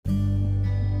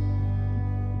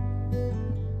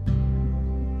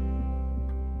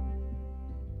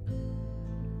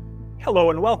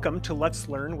Hello and welcome to Let's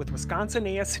Learn with Wisconsin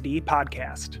ASCD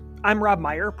podcast. I'm Robyn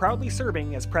R, proudly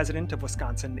serving as president of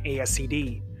Wisconsin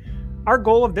ASCD. Our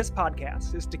goal of this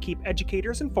podcast is to keep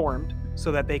educators informed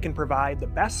so that they can provide the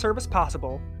best service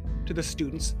possible to the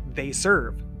students they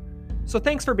serve. So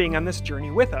thanks for being on this journey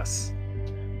with us.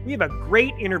 We have a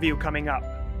great interview coming up,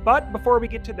 but before we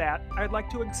get to that, I'd like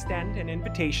to extend an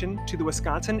invitation to the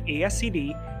Wisconsin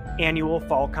ASCD Annual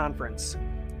Fall Conference.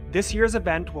 This year's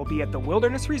event will be at the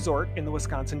Wilderness Resort in the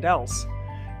Wisconsin Dells.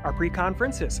 Our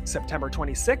pre-conference is September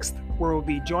 26th, where we'll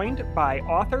be joined by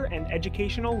author and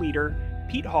educational leader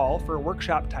Pete Hall for a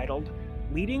workshop titled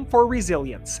Leading for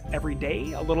Resilience, Every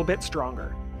Day a Little Bit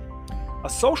Stronger. A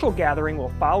social gathering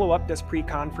will follow up this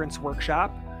pre-conference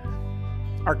workshop.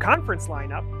 Our conference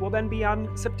lineup will then be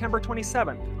on September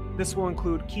 27th. This will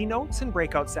include keynotes and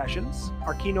breakout sessions.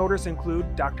 Our keynoters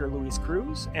include Dr. Louise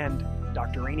Cruz and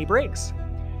Dr. Rainey Briggs.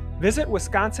 Visit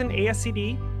Wisconsin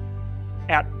ASCD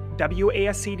at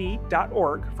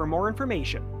wascd.org for more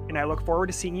information, and I look forward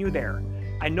to seeing you there.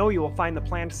 I know you will find the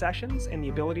planned sessions and the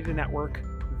ability to network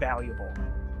valuable.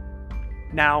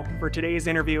 Now, for today's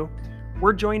interview,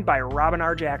 we're joined by Robyn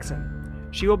R. Jackson.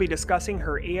 She will be discussing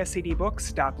her ASCD book,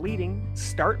 Stop Leading,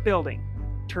 Start Building.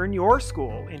 Turn your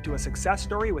school into a success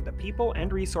story with the people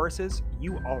and resources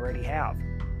you already have.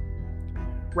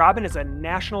 Robyn is a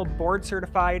national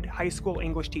board-certified high school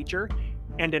English teacher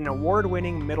and an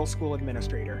award-winning middle school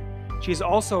administrator. She's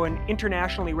also an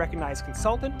internationally recognized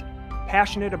consultant,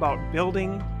 passionate about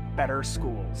building better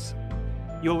schools.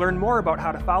 You'll learn more about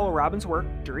how to follow Robyn's work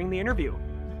during the interview.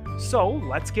 So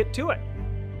let's get to it.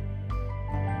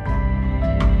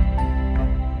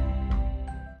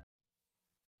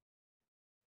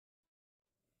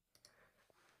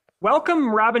 Welcome,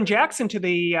 Robyn Jackson, to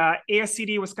the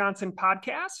ASCD Wisconsin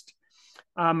podcast.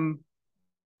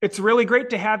 It's really great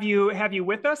to have you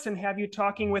with us and have you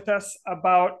talking with us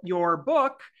about your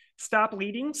book, Stop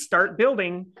Leading, Start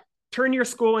Building, Turn Your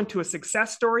School into a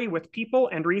Success Story with People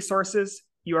and Resources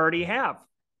You Already Have.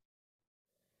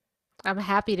 I'm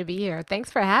happy to be here. Thanks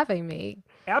for having me.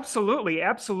 Absolutely,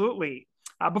 absolutely.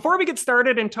 Before we get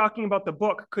started in talking about the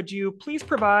book, could you please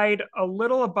provide a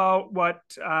little about what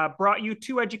brought you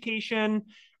to education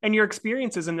and your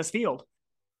experiences in this field?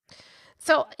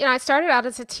 So, I started out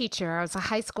as a teacher. I was a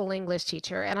high school English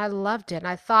teacher, and I loved it. And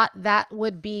I thought that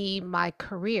would be my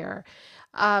career.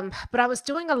 But I was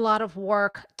doing a lot of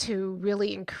work to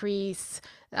really increase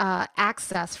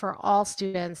access for all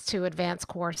students to advanced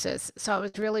courses. So I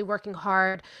was really working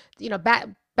hard,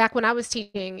 back when I was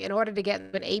teaching, in order to get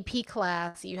an AP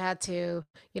class, you had to,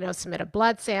 submit a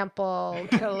blood sample,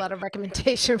 get a lot of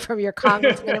recommendation from your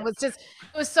congressman. It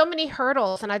was so many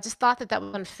hurdles. And I just thought that that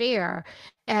was unfair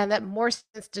and that more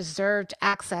students deserved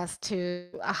access to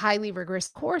a highly rigorous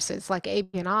courses like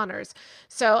AP and honors.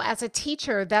 So as a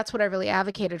teacher, that's what I really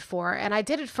advocated for. And I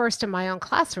did it first in my own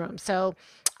classroom. So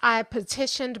I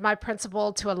petitioned my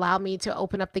principal to allow me to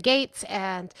open up the gates,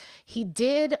 and he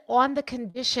did, on the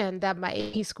condition that my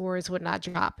AP scores would not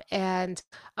drop. And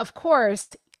of course,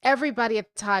 everybody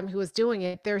at the time who was doing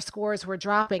it, their scores were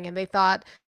dropping, and they thought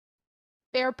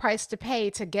fair price to pay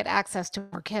to get access to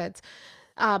more kids.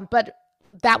 But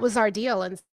that was our deal.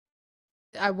 And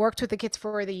I worked with the kids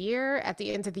for the year. At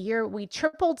the end of the year, we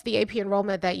tripled the AP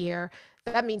enrollment that year.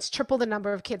 That means triple the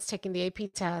number of kids taking the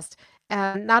AP test.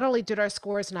 And not only did our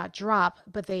scores not drop,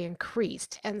 but they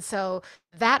increased. And so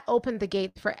that opened the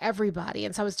gate for everybody.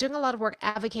 And so I was doing a lot of work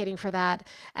advocating for that.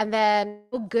 And then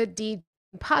no good deed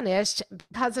punished.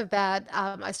 Because of that,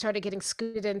 I started getting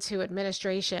scooted into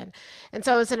administration. And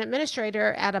so I was an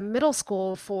administrator at a middle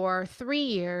school for 3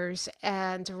 years.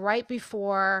 And right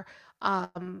before I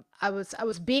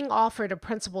was being offered a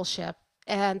principalship,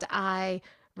 and I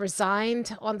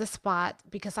resigned on the spot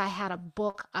because I had a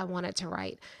book I wanted to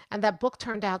write. And that book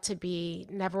turned out to be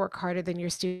Never Work Harder Than Your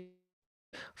Student.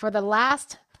 For the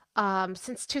last,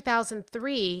 since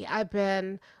 2003, I've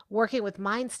been working with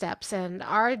Mind Steps, and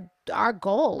our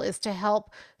goal is to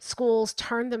help schools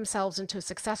turn themselves into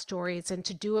success stories and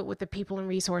to do it with the people and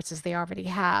resources they already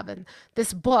have. And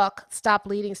this book, Stop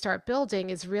Leading, Start Building,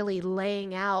 is really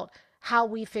laying out how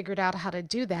we figured out how to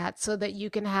do that so that you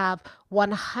can have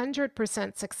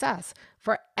 100% success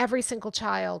for every single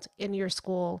child in your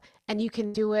school. And you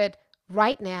can do it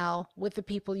right now with the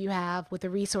people you have, with the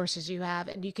resources you have,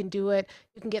 and you can do it,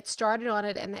 you can get started on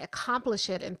it and accomplish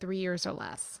it in 3 years or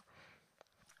less.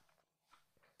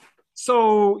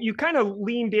 So you kind of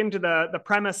leaned into the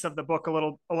premise of the book a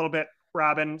little bit,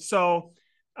 Robyn. So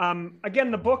again,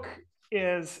 the book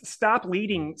is Stop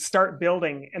Leading, Start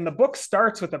Building. And the book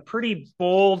starts with a pretty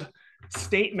bold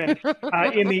statement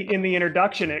in the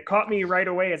introduction. It caught me right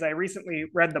away as I recently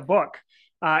read the book.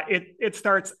 It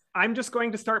starts. I'm just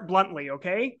going to start bluntly.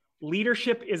 Okay,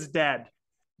 leadership is dead.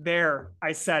 There,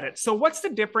 I said it. So, what's the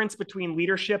difference between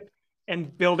leadership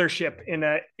and buildership in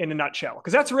a nutshell?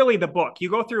 Because that's really the book. You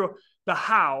go through the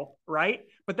how, right?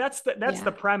 But that's the Yeah.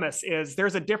 premise. Is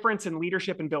there's a difference in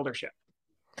leadership and buildership.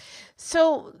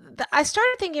 So I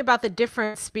started thinking about the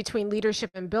difference between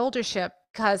leadership and buildership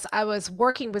because I was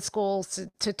working with schools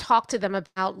to talk to them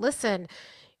about, listen,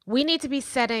 we need to be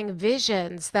setting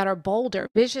visions that are bolder,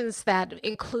 visions that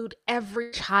include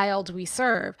every child we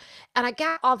serve. And I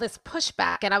got all this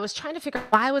pushback, and I was trying to figure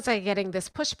out why was I getting this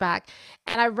pushback.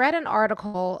 And I read an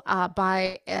article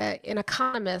by an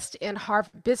economist in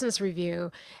Harvard Business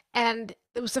Review, and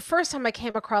it was the first time I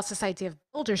came across this idea of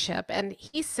buildership. And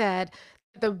he said,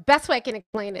 the best way I can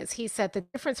explain is he said the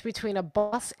difference between a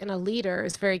boss and a leader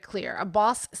is very clear. A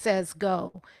boss says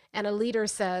go, and a leader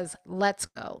says let's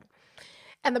go.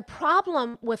 And the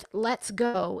problem with let's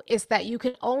go is that you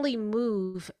can only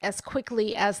move as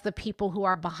quickly as the people who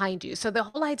are behind you. So the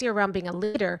whole idea around being a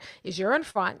leader is you're in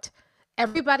front,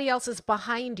 everybody else is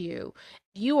behind you.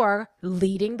 You are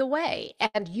leading the way,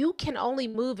 and you can only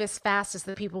move as fast as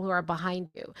the people who are behind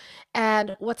you.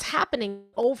 And what's happening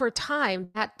over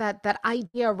time, that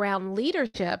idea around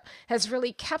leadership has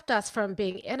really kept us from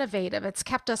being innovative. It's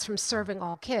kept us from serving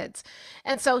all kids.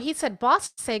 And so he said,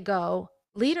 bosses say go,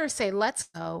 leaders say let's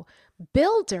go,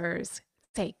 builders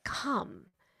say come.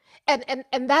 And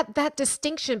that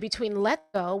distinction between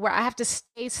let go, where I have to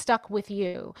stay stuck with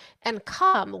you, and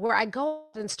come, where I go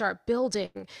out and start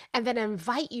building and then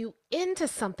invite you into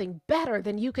something better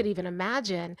than you could even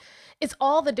imagine, is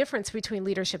all the difference between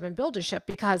leadership and buildership.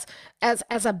 Because as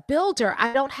a builder,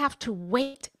 I don't have to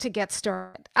wait to get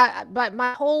started. But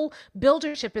my whole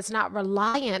buildership is not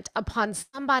reliant upon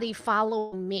somebody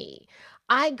following me.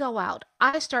 I go out,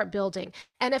 I start building.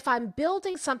 And if I'm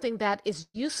building something that is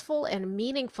useful and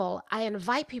meaningful, I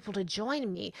invite people to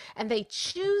join me, and they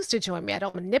choose to join me. I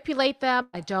don't manipulate them.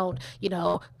 I don't,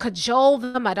 cajole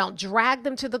them. I don't drag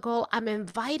them to the goal. I'm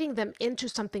inviting them into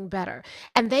something better,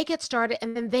 and they get started,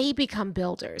 and then they become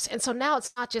builders. And so now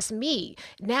it's not just me.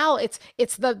 Now it's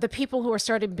the people who are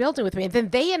starting building with me, and then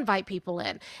they invite people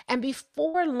in. And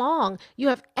before long, you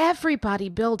have everybody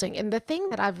building. And the thing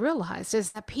that I've realized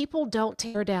is that people don't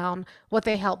tear down what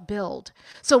they help build.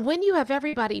 So when you have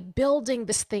everybody building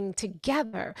this thing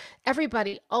together,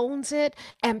 everybody owns it,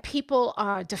 and people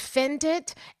defend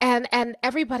it, and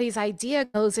everybody's idea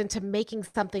goes into making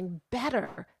something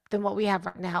better than what we have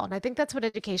right now. And I think that's what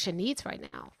education needs right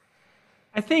now.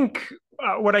 I think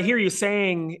what I hear you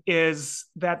saying is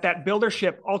that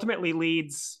buildership ultimately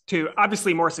leads to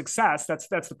obviously more success. That's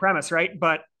the premise, right?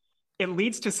 But it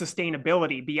leads to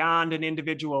sustainability beyond an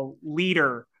individual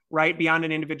leader, right? Beyond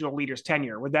an individual leader's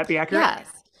tenure. Would that be accurate? Yes.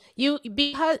 You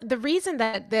because the reason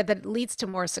that leads to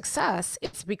more success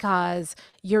is because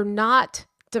you're not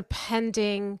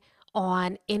depending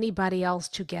on anybody else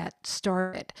to get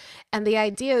started. And the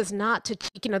idea is not to,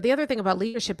 the other thing about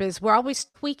leadership is we're always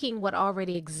tweaking what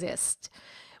already exists.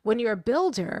 When you're a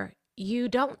builder, you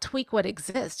don't tweak what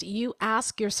exists. You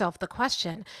ask yourself the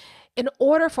question, in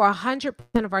order for 100%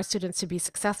 of our students to be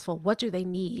successful, what do they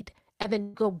need? And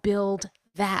then go build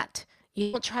that.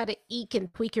 You don't try to eke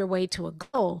and tweak your way to a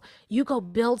goal. You go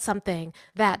build something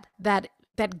that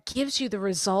gives you the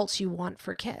results you want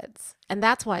for kids. And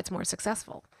that's why it's more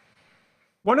successful.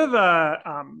 One of the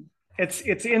it's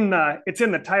in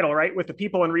the title, right? With the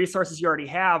people and resources you already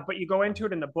have, but you go into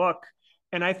it in the book.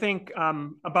 And I think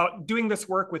about doing this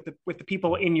work with the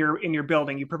people in your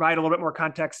building. You provide a little bit more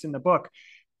context in the book,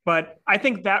 but I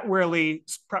think that really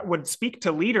would speak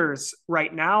to leaders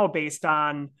right now based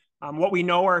on what we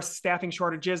know are staffing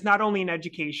shortages, not only in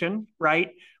education,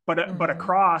 right, but Mhm.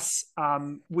 across.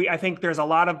 I think there's a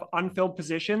lot of unfilled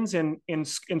positions in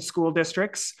school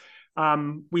districts.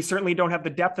 We certainly don't have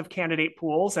the depth of candidate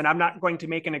pools, and I'm not going to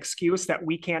make an excuse that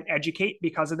we can't educate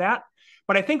because of that.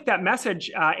 But I think that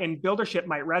message in buildership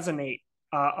might resonate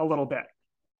a little bit.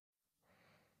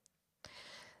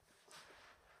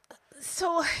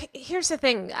 So here's the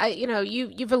thing.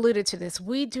 You've alluded to this.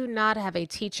 We do not have a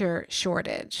teacher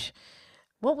shortage.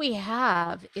 What we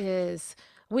have is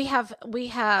we have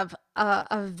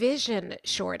a vision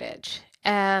shortage,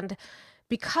 and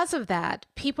because of that,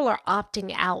 people are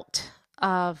opting out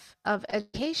of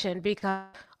education because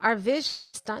our vision is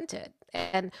stunted.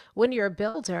 And when you're a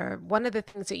builder, one of the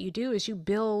things that you do is you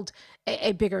build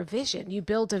a bigger vision. You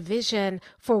build a vision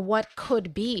for what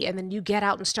could be, and then you get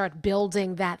out and start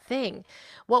building that thing.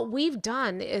 What we've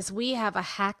done is we have a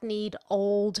hackneyed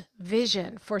old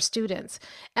vision for students,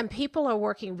 and people are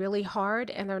working really hard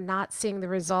and they're not seeing the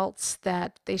results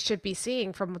that they should be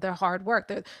seeing from their hard work.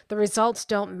 The results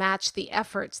don't match the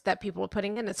efforts that people are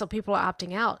putting in, and so people are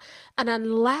opting out. And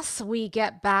unless we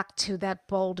get back to that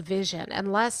bold vision,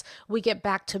 unless we get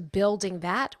back to building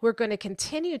that, we're going to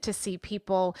continue to see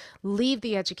people leave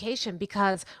the education,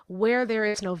 because where there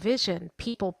is no vision,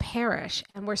 people perish.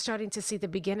 And we're starting to see the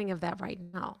beginning of that right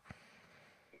now.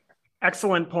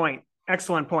 Excellent point.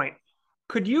 Excellent point.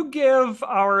 Could you give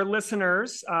our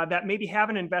listeners that maybe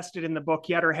haven't invested in the book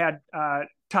yet or had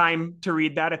time to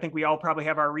read that? I think we all probably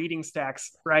have our reading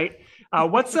stacks, right?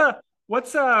 What's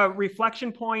a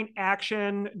reflection point,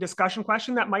 action, discussion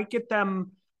question that might get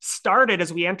them started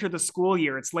as we enter the school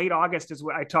year? It's late August as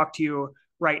I talk to you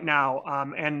right now,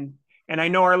 and I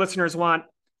know our listeners want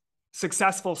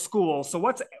successful schools. So,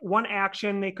 what's one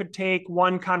action they could take,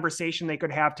 one conversation they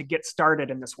could have to get started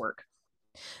in this work?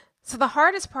 So the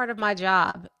hardest part of my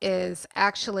job is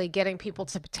actually getting people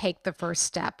to take the first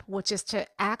step, which is to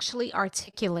actually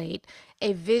articulate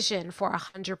a vision for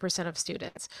 100% of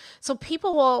students. So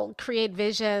people will create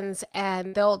visions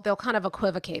and they'll kind of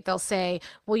equivocate. They'll say,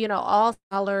 well, all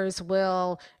scholars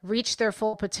will reach their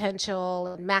full potential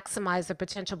and maximize their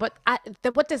potential. But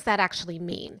what does that actually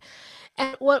mean?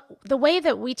 And what the way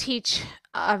that we teach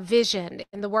a vision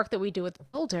in the work that we do with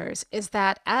builders is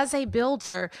that as a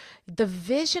builder, the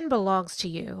vision belongs to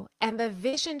you, and the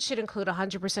vision should include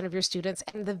 100% of your students,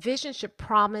 and the vision should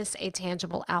promise a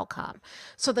tangible outcome.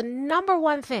 So the number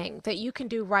one thing that you can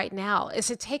do right now is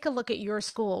to take a look at your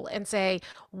school and say,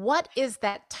 what is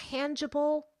that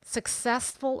tangible,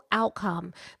 successful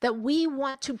outcome that we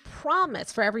want to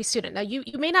promise for every student? Now, you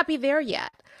may not be there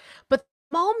yet, but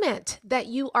moment that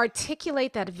you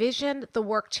articulate that vision, the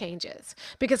work changes,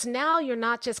 because now you're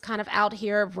not just kind of out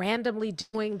here randomly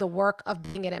doing the work of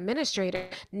being an administrator.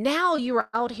 Now you are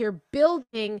out here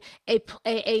building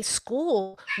a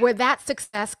school where that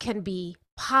success can be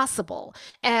possible,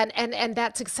 and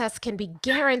that success can be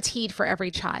guaranteed for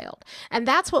every child. And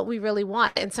that's what we really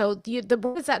want. And so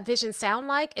what does that vision sound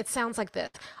like? It sounds like this: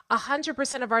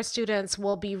 100% of our students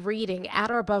will be reading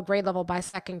at or above grade level by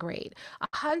second grade.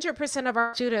 100% of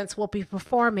our students will be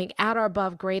performing at or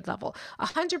above grade level.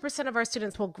 100% of our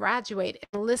students will graduate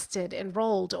enlisted,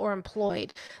 enrolled, or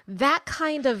employed. That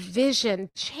kind of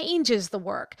vision changes the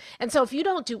work. And so if you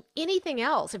don't do anything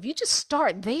else, if you just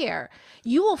start there,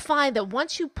 you will find that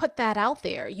once you put that out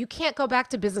there, you can't go back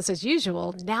to business as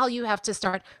usual. Now you have to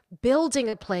start building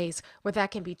a place where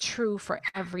that can be true for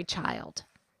every child.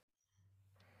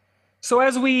 So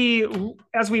as we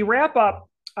wrap up,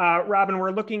 Robyn,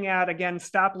 we're looking at, again,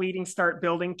 stop leading, start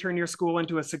building, turn your school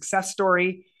into a success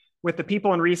story with the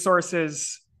people and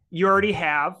resources you already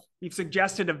have. You've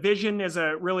suggested a vision is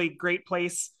a really great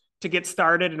place to get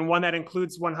started, and one that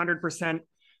includes 100%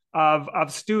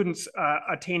 of students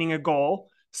attaining a goal.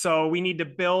 So we need to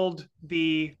build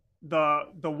the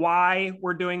why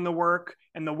we're doing the work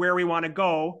and the where we want to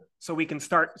go, so we can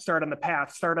start on the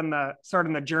path, start on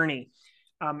the journey.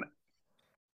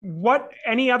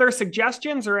 Any other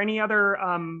suggestions or any other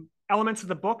elements of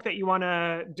the book that you want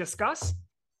to discuss?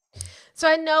 So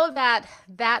I know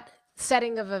that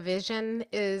setting of a vision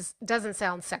doesn't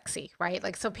sound sexy, right?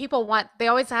 Like, so they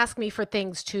always ask me for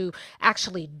things to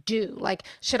actually do. Like,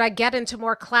 should I get into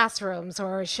more classrooms,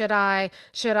 or should I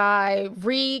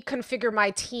reconfigure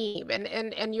my team?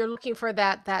 And you're looking for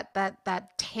that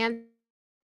tangible.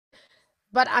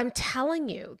 But I'm telling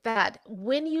you that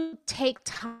when you take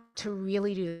time to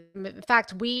really do, in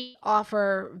fact, we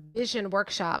offer vision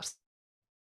workshops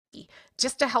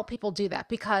just to help people do that,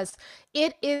 because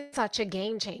it is such a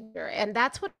game changer. And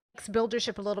that's what makes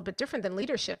buildership a little bit different than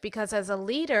leadership, because as a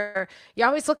leader, you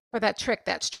always look for that trick,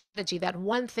 that strategy, that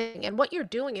one thing. And what you're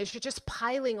doing is you're just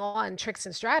piling on tricks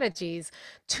and strategies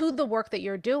to the work that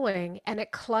you're doing, and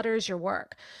it clutters your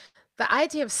work. The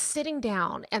idea of sitting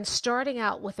down and starting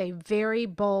out with a very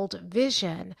bold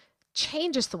vision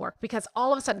changes the work, because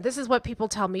all of a sudden, this is what people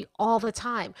tell me all the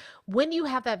time. When you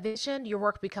have that vision, your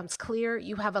work becomes clear.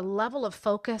 You have a level of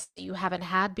focus that you haven't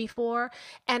had before,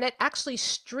 and it actually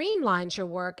streamlines your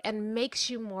work and makes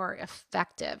you more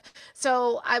effective.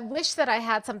 So I wish that I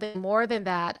had something more than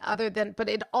that, but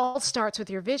it all starts with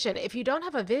your vision. If you don't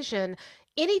have a vision,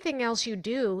 anything else you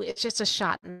do, it's just a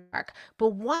shot in the dark.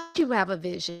 But once you have a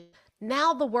vision,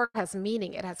 now the work has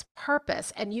meaning, it has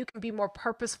purpose, and you can be more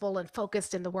purposeful and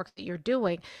focused in the work that you're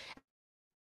doing.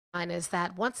 is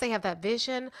that once they have that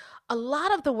vision, a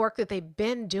lot of the work that they've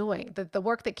been doing, the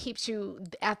work that keeps you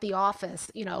at the office,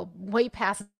 way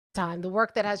past time, the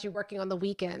work that has you working on the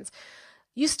weekends,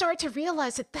 you start to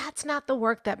realize that that's not the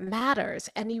work that matters.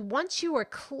 And once you are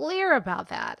clear about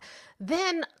that,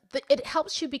 then it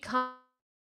helps you become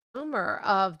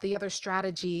of the other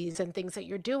strategies and things that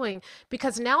you're doing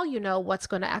because now you know what's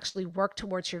going to actually work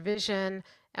towards your vision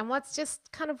and what's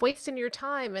just kind of wasting your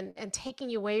time and taking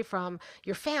you away from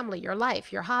your family, your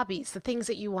life, your hobbies, the things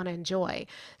that you want to enjoy.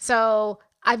 So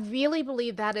I really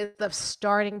believe that is the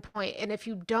starting point. And if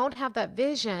you don't have that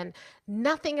vision,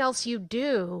 nothing else you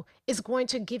do is going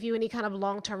to give you any kind of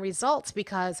long term results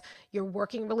because you're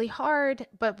working really hard,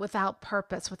 but without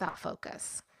purpose, without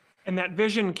focus. And that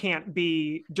vision can't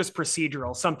be just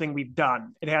procedural, something we've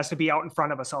done. It has to be out in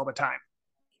front of us all the time.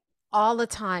 All the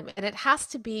time. And it has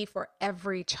to be for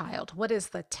every child. What is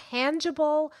the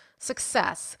tangible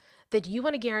success that you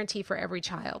want to guarantee for every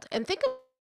child? And think of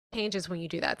changes when you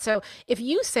do that. So if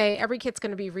you say every kid's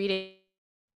going to be reading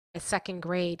a second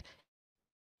grade,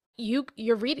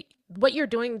 you're reading what you're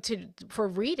doing to for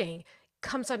reading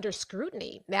comes under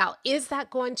scrutiny. Now, is that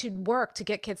going to work to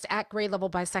get kids at grade level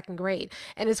by second grade?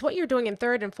 And is what you're doing in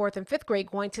third and fourth and fifth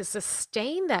grade going to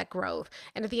sustain that growth?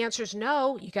 And if the answer is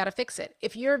no, you got to fix it.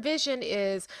 If your vision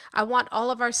is, I want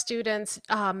all of our students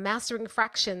mastering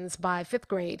fractions by fifth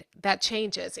grade, that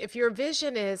changes. If your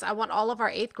vision is, I want all of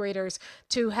our eighth graders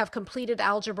to have completed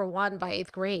Algebra 1 by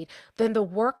eighth grade, then the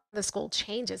work in the school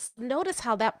changes. Notice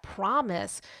how that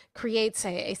promise creates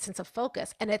a sense of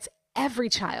focus, and it's every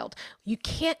child. You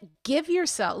can't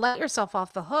let yourself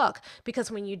off the hook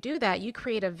because when you do that, you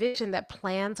create a vision that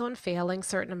plans on failing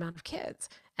certain amount of kids.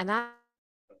 And that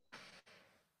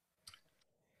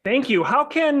Thank you. How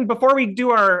can, before we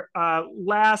do our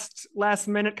last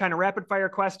minute kind of rapid fire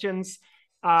questions,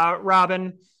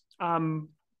 Robyn,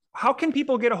 how can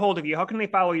people get a hold of you? How can they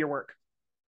follow your work?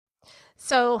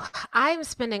 so I'm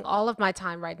spending all of my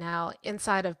time right now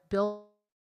inside of Build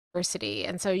University.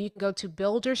 And so you can go to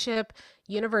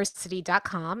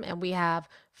buildershipuniversity.com and we have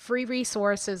free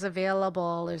resources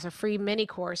available. There's a free mini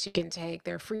course you can take.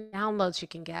 There are free downloads you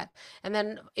can get. And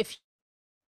then if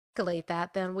escalate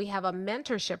that, then we have a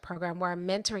mentorship program where I'm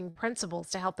mentoring principals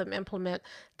to help them implement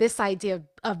this idea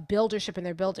of buildership in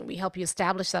their building. We help you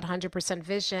establish that 100%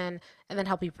 vision and then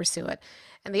help you pursue it.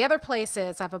 And the other place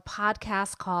is I have a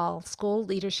podcast called School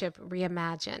Leadership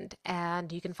Reimagined,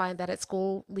 and you can find that at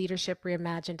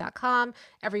schoolleadershipreimagined.com.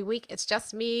 Every week, it's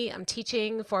just me. I'm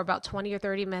teaching for about 20 or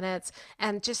 30 minutes,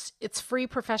 and just it's free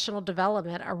professional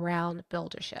development around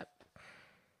buildership.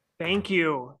 Thank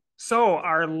you. So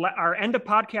our end of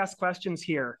podcast questions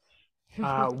here.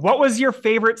 What was your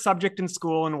favorite subject in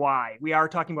school and why? We are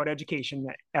talking about education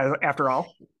after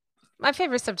all. My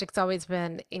favorite subject's always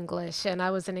been English, and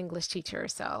I was an English teacher,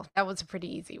 so that was a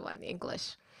pretty easy one,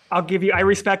 English. I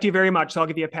respect you very much, so I'll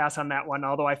give you a pass on that one,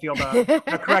 although I feel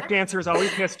the correct answer is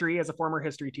always history as a former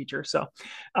history teacher. So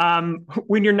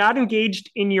when you're not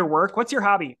engaged in your work, what's your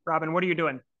hobby, Robyn? What are you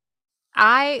doing?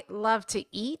 I love to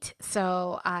eat,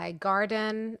 so I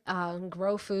garden,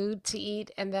 grow food to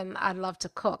eat, and then I love to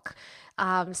cook.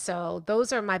 So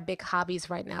those are my big hobbies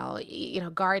right now,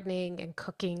 gardening and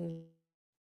cooking.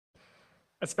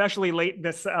 Especially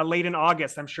late in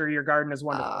August. I'm sure your garden is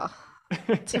wonderful.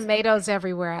 Oh, tomatoes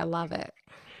everywhere. I love it.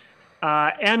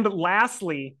 And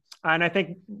lastly, and I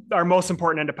think our most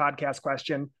important end of podcast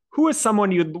question, who is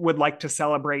someone you would like to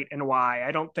celebrate and why?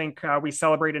 I don't think we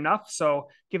celebrate enough. So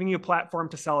giving you a platform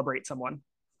to celebrate someone.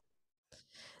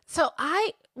 So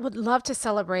I would love to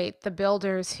celebrate the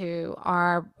builders who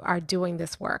are doing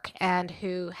this work and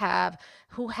who have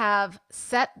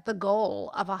set the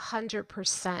goal of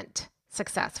 100%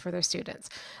 success for their students.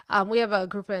 We have a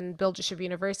group in Buildership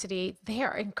University. They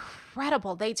are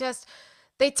incredible. They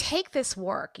take this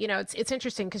work. It's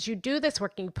interesting because you do this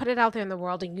work and you put it out there in the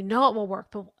world and you know it will work.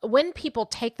 But when people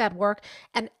take that work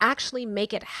and actually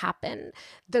make it happen,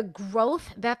 the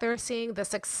growth that they're seeing, the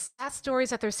success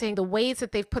stories that they're seeing, the ways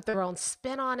that they've put their own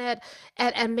spin on it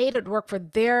and made it work for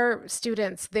their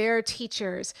students, their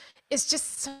teachers, is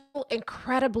just so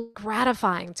incredibly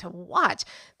gratifying to watch.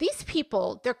 These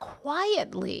people, they're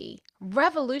quietly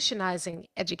revolutionizing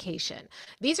education.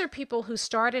 These are people who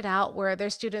started out where their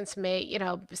students may,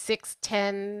 6,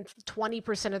 10,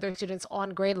 20% of their students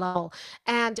on grade level.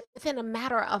 And within a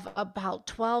matter of about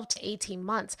 12 to 18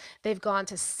 months, they've gone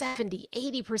to 70,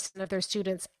 80% of their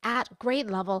students at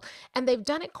grade level. And they've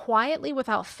done it quietly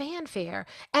without fanfare.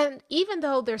 And even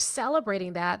though they're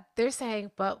celebrating that, they're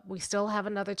saying, but we still have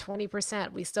another 20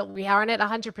 70%. We aren't at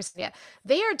 100% yet.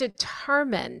 They are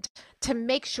determined to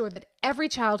make sure that every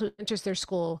child who enters their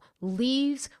school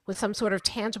leaves with some sort of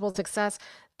tangible success.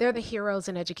 They're the heroes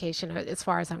in education, as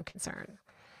far as I'm concerned.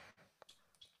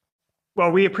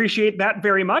 Well, we appreciate that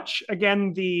very much.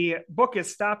 Again, the book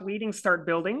is Stop Leading, Start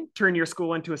Building, Turn Your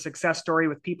School into a Success Story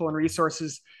with People and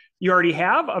Resources you already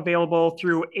have, available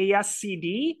through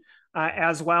ASCD,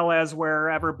 as well as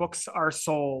wherever books are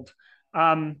sold.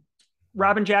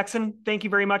 Robyn Jackson, thank you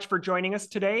very much for joining us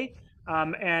today.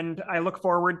 And I look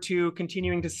forward to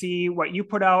continuing to see what you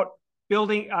put out,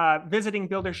 visiting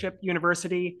Buildership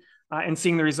University, and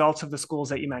seeing the results of the schools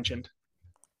that you mentioned.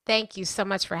 Thank you so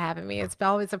much for having me. It's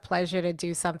always a pleasure to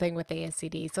do something with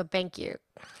ASCD. So thank you.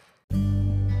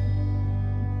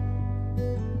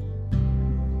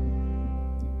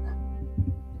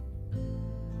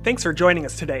 Thanks for joining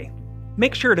us today.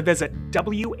 Make sure to visit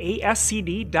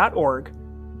wascd.org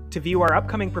to view our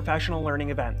upcoming professional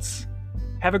learning events.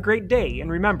 Have a great day,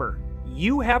 and remember,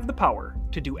 you have the power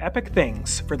to do epic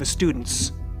things for the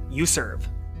students you serve.